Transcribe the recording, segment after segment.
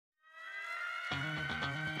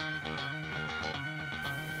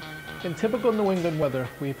In typical New England weather,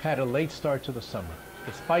 we've had a late start to the summer.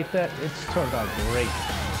 Despite that, it's turned out great.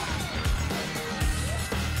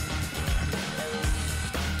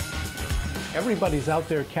 Everybody's out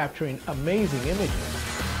there capturing amazing images.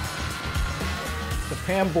 The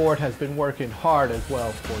PPAM board has been working hard as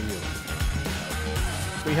well for you.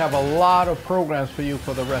 We have a lot of programs for you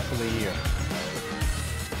for the rest of the year.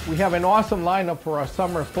 We have an awesome lineup for our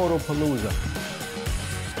summer Photopalooza.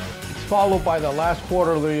 It's followed by the last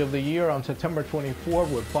quarterly of the year on September 24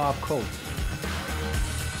 with Bob Coates.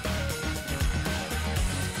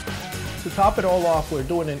 To top it all off, we're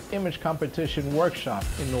doing an image competition workshop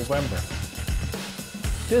in November.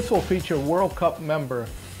 This will feature World Cup member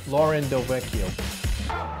Lauren Del Vecchio.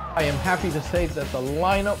 I am happy to say that the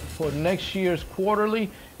lineup for next year's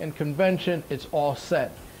quarterly and convention is all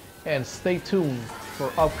set. And stay tuned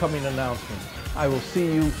for upcoming announcements. I will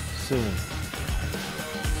see you soon.